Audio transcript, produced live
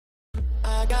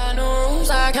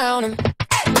I count 'em.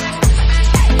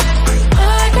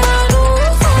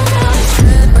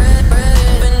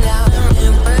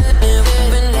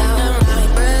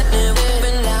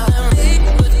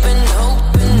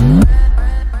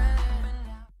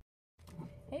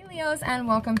 Hey Leos, and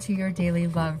welcome to your daily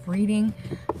love reading.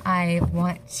 I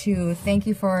want to thank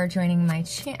you for joining my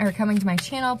coming to my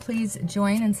channel. Please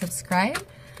join and subscribe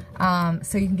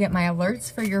so you can get my alerts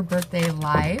for your birthday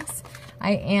lives.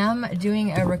 I am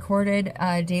doing a recorded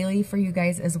daily for you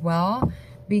guys as well,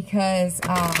 because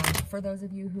for those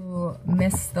of you who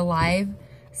miss the live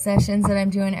sessions that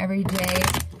I'm doing every day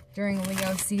during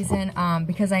Leo season,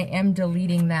 because I am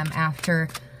deleting them after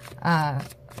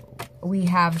we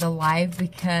have the live,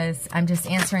 because I'm just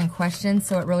answering questions,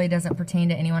 so it really doesn't pertain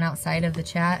to anyone outside of the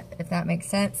chat, if that makes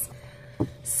sense.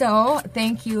 So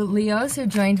thank you Leos who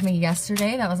joined me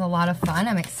yesterday. That was a lot of fun.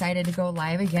 I'm excited to go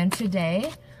live again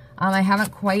today. I haven't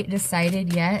quite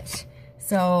decided yet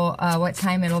so what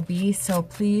time it'll be, so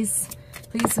please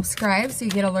subscribe so you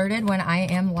get alerted when I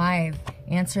am live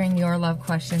answering your love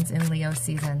questions in Leo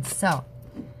season. So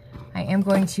I am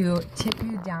going to tip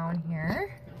you down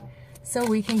here so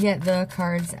we can get the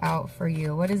cards out for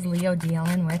you. What is Leo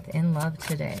dealing with in love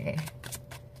today?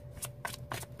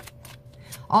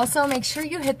 Also, make sure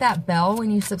you hit that bell when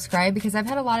you subscribe, because I've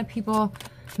had a lot of people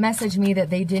message me that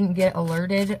they didn't get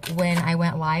alerted when I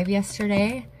went live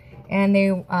yesterday, and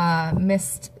they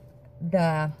missed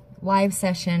the live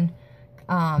session.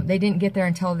 They didn't get there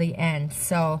until the end.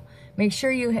 So make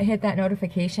sure you hit that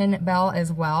notification bell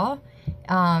as well,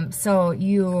 so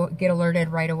you get alerted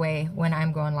right away when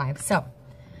I'm going live. So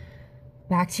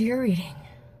back to your reading.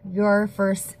 Your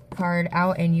first card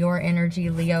out in your energy,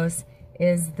 Leos,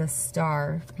 is the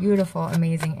Star. Beautiful,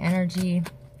 amazing energy.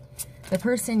 The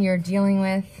person you're dealing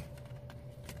with.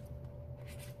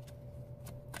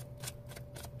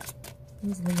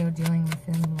 Who's Leo dealing with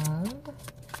in love?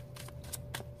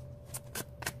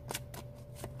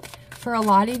 For a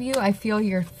lot of you, I feel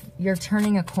you're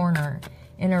turning a corner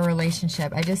in a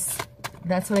relationship.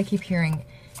 That's what I keep hearing.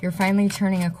 You're finally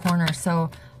turning a corner. So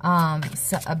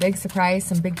a big surprise,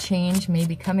 some big change may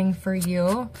be coming for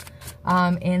you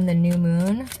in the new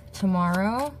moon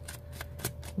tomorrow.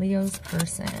 Leo's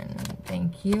person,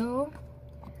 thank you.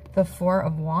 The Four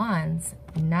of Wands,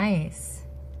 nice.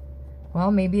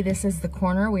 Well, maybe this is the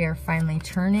corner we are finally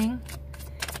turning,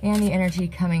 and the energy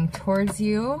coming towards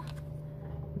you.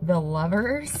 The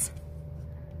Lovers.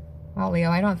 Wow, Leo,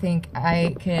 I don't think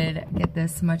I could get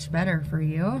this much better for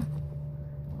you.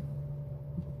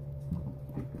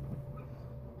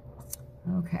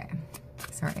 Okay,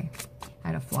 sorry, I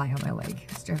had a fly on my leg.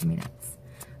 It's driving me nuts.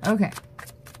 Okay.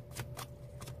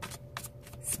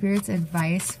 Spirit's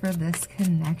advice for this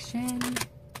connection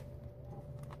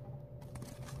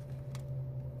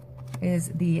is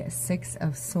the Six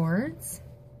of Swords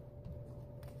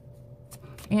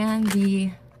and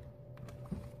the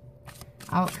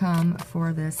outcome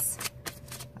for this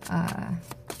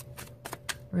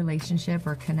relationship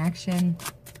or connection.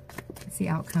 What's the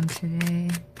outcome today?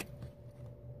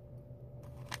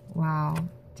 Wow,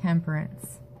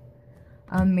 Temperance.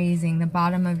 Amazing. The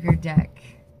bottom of your deck.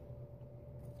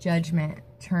 Judgment,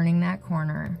 turning that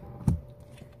corner.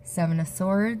 Seven of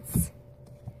Swords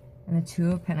and the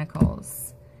Two of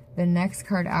Pentacles. The next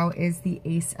card out is the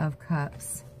Ace of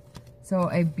Cups.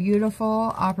 So a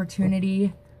beautiful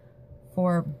opportunity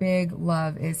for big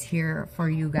love is here for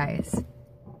you guys.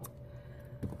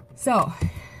 So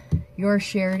your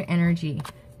shared energy,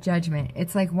 Judgment.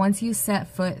 It's like once you set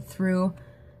foot through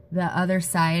the other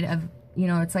side of, you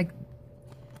know, it's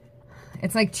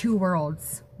like two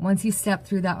worlds. Once you step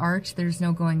through that arch, there's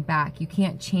no going back. You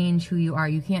can't change who you are.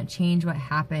 You can't change what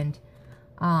happened.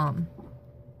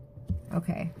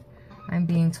 Okay. I'm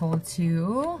being told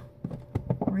to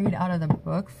read out of the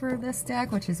book for this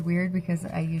deck, which is weird because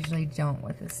I usually don't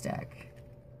with this deck.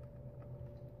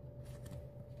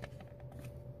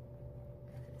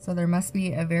 So there must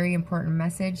be a very important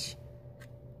message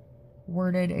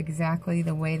worded exactly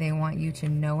the way they want you to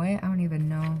know it. I don't even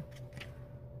know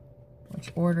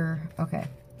which order. Okay.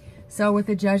 So with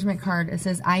the Judgment card, it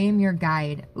says, I am your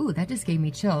guide. Ooh, that just gave me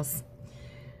chills.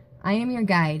 I am your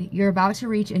guide. You're about to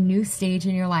reach a new stage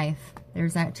in your life.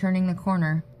 There's that turning the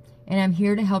corner. And I'm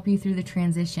here to help you through the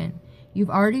transition. You've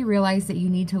already realized that you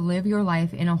need to live your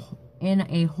life in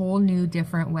a whole new,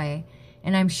 different way.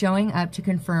 And I'm showing up to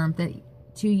confirm that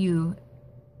to you,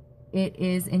 it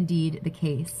is indeed the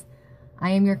case.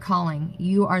 I am your calling.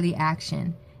 You are the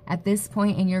action. At this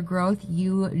point in your growth,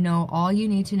 you know all you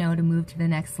need to know to move to the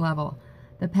next level.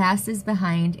 The past is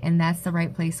behind, and that's the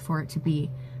right place for it to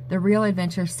be. The real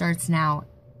adventure starts now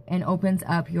and opens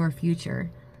up your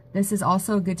future. This is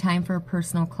also a good time for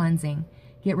personal cleansing.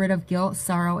 Get rid of guilt,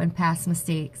 sorrow, and past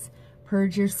mistakes.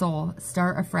 Purge your soul.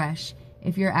 Start afresh.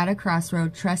 If you're at a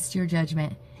crossroad, trust your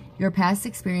judgment. Your past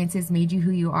experiences made you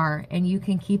who you are, and you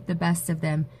can keep the best of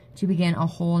them to begin a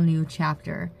whole new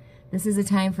chapter. This is a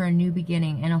time for a new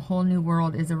beginning, and a whole new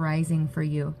world is arising for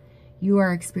you. You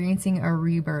are experiencing a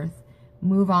rebirth.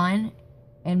 Move on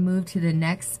and move to the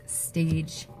next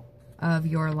stage of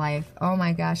your life. Oh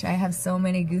my gosh, I have so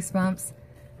many goosebumps.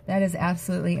 That is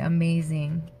absolutely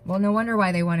amazing. Well, no wonder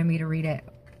why they wanted me to read it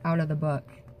out of the book.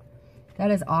 That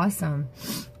is awesome.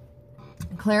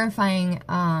 Clarifying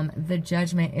the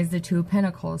judgment is the Two of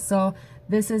Pentacles. So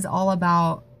this is all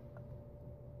about,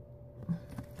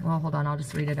 well, hold on, I'll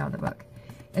just read it out of the book.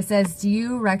 It says, do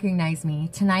you recognize me?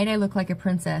 Tonight I look like a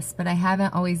princess, but I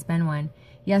haven't always been one.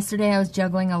 Yesterday I was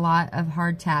juggling a lot of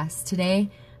hard tasks. Today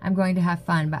I'm going to have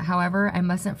fun, but however, I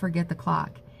mustn't forget the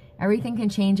clock. Everything can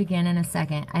change again in a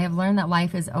second. I have learned that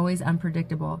life is always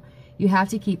unpredictable. You have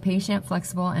to keep patient,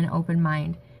 flexible, and open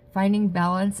mind. Finding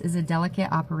balance is a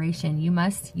delicate operation. You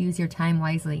must use your time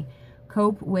wisely.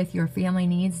 Cope with your family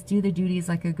needs, do the duties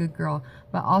like a good girl,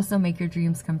 but also make your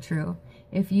dreams come true.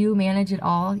 If you manage it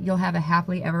all, you'll have a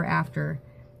happily ever after.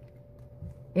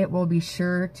 It will be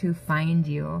sure to find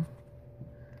you.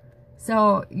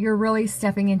 So you're really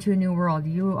stepping into a new world.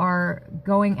 You are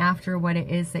going after what it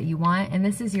is that you want, and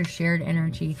this is your shared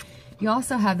energy. You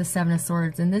also have the Seven of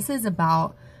Swords, and this is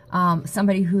about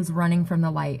somebody who's running from the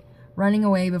light, running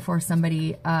away before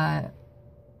somebody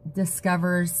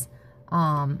discovers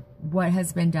what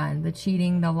has been done, the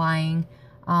cheating, the lying.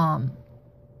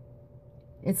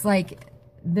 It's like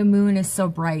the moon is so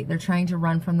bright. They're trying to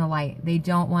run from the light. They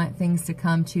don't want things to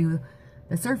come to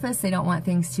the surface. They don't want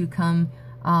things to come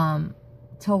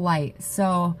to light.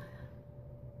 So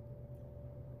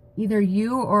either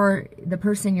you or the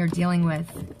person you're dealing with,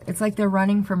 it's like they're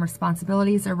running from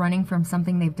responsibilities. They're running from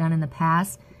something they've done in the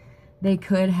past. They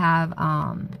could have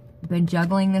been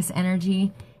juggling this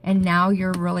energy, and now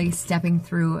you're really stepping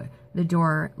through the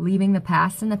door, leaving the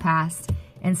past in the past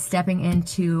and stepping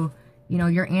into, you know,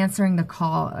 you're answering the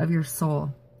call of your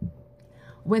soul.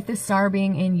 With the star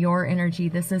being in your energy,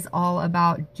 this is all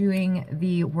about doing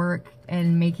the work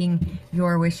and making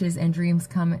your wishes and dreams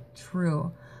come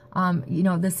true. You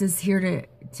know, this is here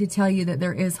to tell you that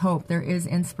there is hope, there is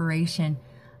inspiration,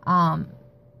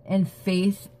 and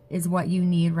faith is what you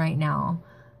need right now.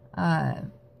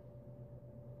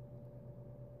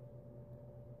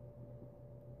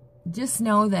 Just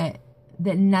know that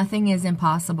nothing is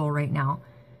impossible right now.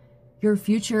 Your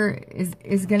future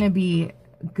is going to be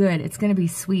good. It's going to be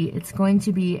sweet. It's going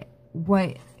to be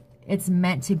what it's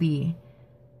meant to be.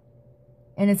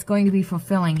 And it's going to be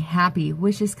fulfilling, happy,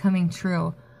 wishes coming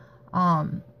true.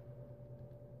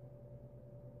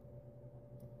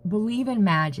 Believe in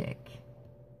magic.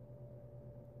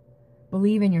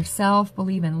 Believe in yourself.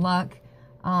 Believe in luck.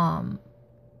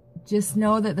 Just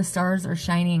know that the stars are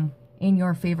shining in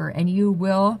your favor, and you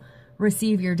will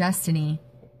receive your destiny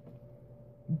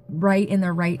right in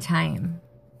the right time.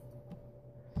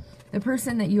 The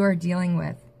person that you are dealing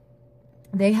with,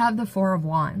 they have the Four of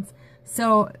Wands.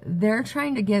 So they're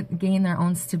trying to gain their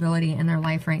own stability in their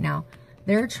life right now.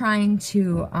 They're trying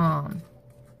to,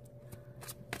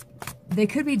 they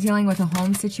could be dealing with a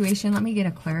home situation. Let me get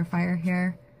a clarifier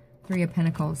here. Three of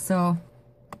Pentacles. So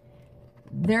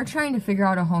they're trying to figure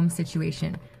out a home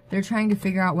situation. They're trying to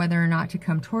figure out whether or not to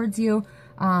come towards you.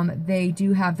 They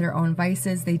do have their own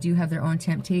vices. They do have their own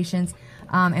temptations.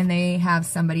 And they have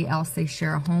somebody else they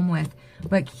share a home with.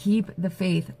 But keep the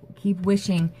faith. Keep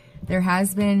wishing. There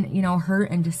has been, you know,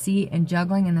 hurt and deceit and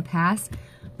juggling in the past.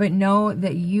 But know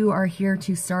that you are here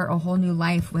to start a whole new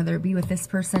life, whether it be with this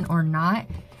person or not.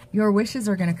 Your wishes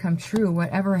are going to come true,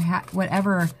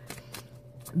 whatever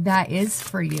that is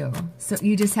for you. So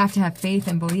you just have to have faith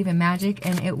and believe in magic,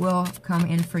 and it will come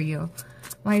in for you.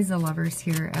 Why is the Lovers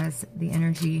here as the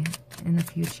energy in the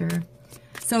future?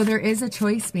 So there is a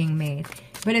choice being made,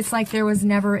 but it's like there was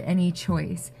never any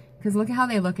choice, because look at how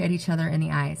they look at each other in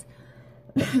the eyes.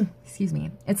 Excuse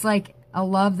me. It's like a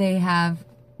love they have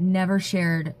never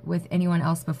shared with anyone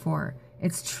else before.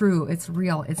 It's true. It's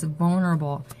real. It's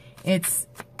vulnerable. It's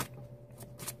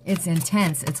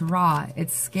intense. It's raw.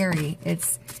 It's scary.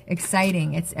 It's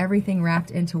exciting. It's everything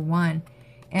wrapped into one.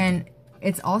 And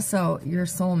it's also your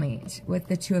soulmate with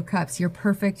the Two of Cups, your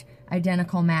perfect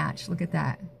identical match. Look at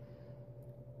that.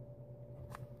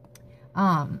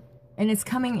 And it's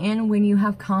coming in when you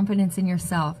have confidence in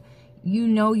yourself. You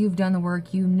know you've done the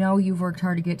work. You know you've worked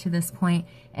hard to get to this point,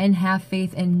 and have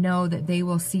faith and know that they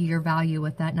will see your value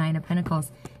with that Nine of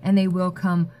Pentacles, and they will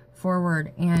come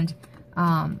forward and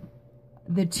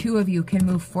the two of you can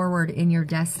move forward in your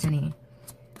destiny.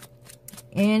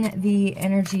 In the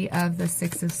energy of the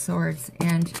Six of Swords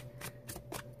and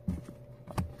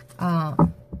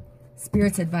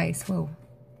Spirit's advice, whoa.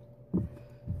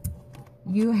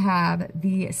 You have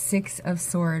the Six of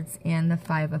Swords and the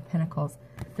Five of Pentacles.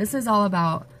 This is all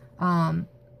about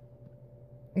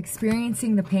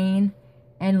experiencing the pain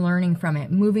and learning from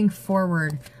it, moving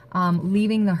forward,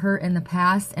 leaving the hurt in the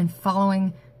past and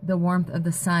following the warmth of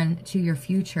the sun to your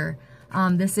future.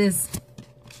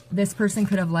 This person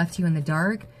could have left you in the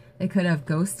dark. They could have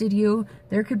ghosted you.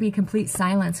 There could be complete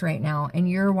silence right now, and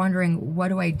you're wondering, what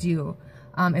do I do?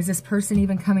 Is this person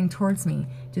even coming towards me?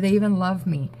 Do they even love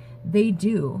me? They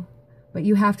do, but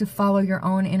you have to follow your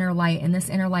own inner light, and this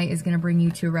inner light is going to bring you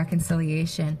to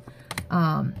reconciliation.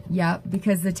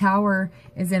 Because the Tower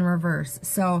is in reverse.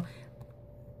 So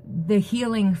the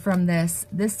healing from this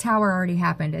Tower already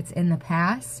happened. It's in the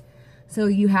past. So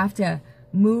you have to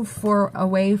move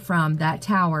away from that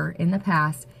Tower in the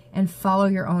past and follow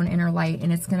your own inner light,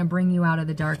 and it's going to bring you out of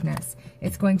the darkness.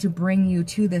 It's going to bring you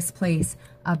to this place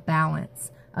of balance,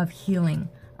 of healing,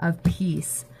 of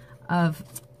peace, of,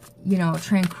 you know,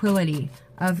 tranquility,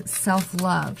 of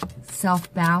self-love,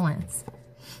 self-balance.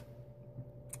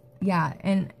 Yeah,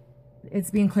 and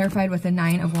it's being clarified with the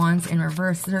Nine of Wands in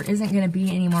reverse. There isn't going to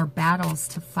be any more battles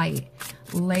to fight.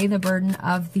 Lay the burden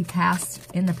of the past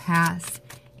in the past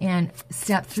and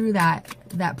step through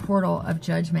that portal of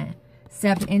judgment.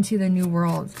 Step into the new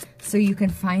world so you can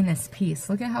find this peace.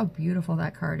 Look at how beautiful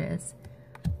that card is.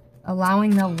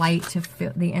 Allowing the light to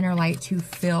fill, the inner light to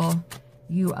fill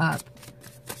you up.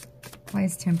 Why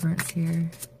is Temperance here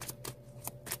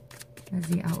as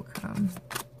the outcome?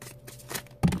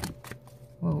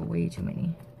 Whoa, way too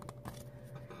many.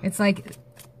 It's like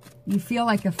you feel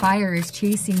like the fire is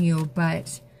chasing you,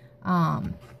 but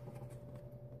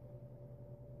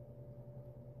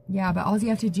yeah, but all you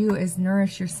have to do is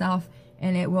nourish yourself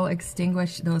and it will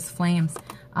extinguish those flames.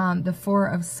 The Four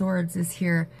of Swords is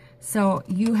here. So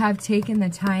you have taken the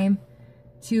time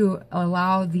to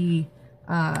allow the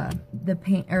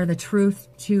pain or the truth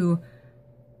to,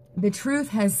 the truth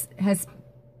has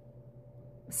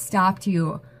stopped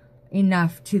you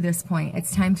enough to this point.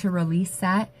 It's time to release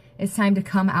that. It's time to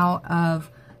come out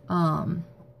of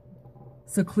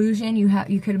seclusion. You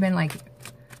could have been like,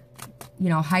 you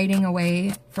know, hiding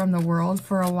away from the world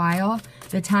for a while.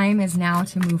 The time is now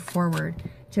to move forward,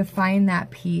 to find that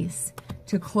peace,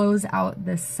 to close out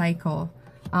this cycle,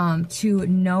 to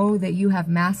know that you have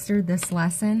mastered this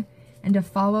lesson, and to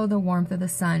follow the warmth of the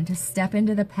sun, to step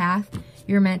into the path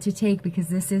you're meant to take, because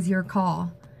this is your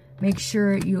call. Make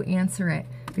sure you answer it,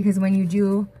 because when you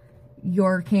do,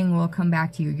 your king will come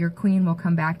back to you. Your queen will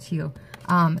come back to you,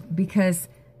 because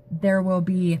there will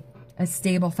be a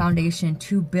stable foundation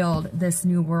to build this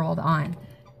new world on,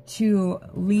 to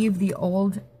leave the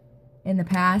old in the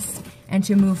past and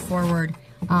to move forward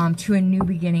to a new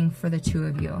beginning for the two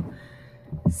of you.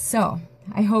 So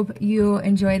I hope you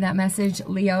enjoyed that message,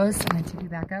 Leos. I'm going to take you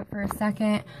back up for a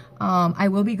second. I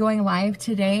will be going live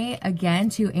today again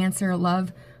to answer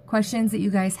love questions that you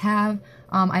guys have.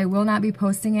 I will not be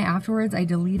posting it afterwards. I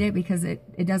delete it because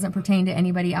it doesn't pertain to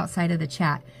anybody outside of the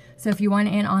chat. So if you want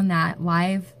in on that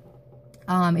live,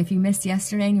 if you missed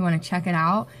yesterday and you want to check it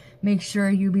out, make sure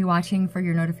you be watching for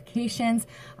your notifications.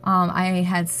 I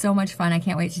had so much fun. I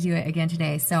can't wait to do it again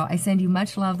today. So I send you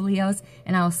much love, Leos,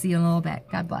 and I will see you in a little bit.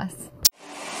 God bless.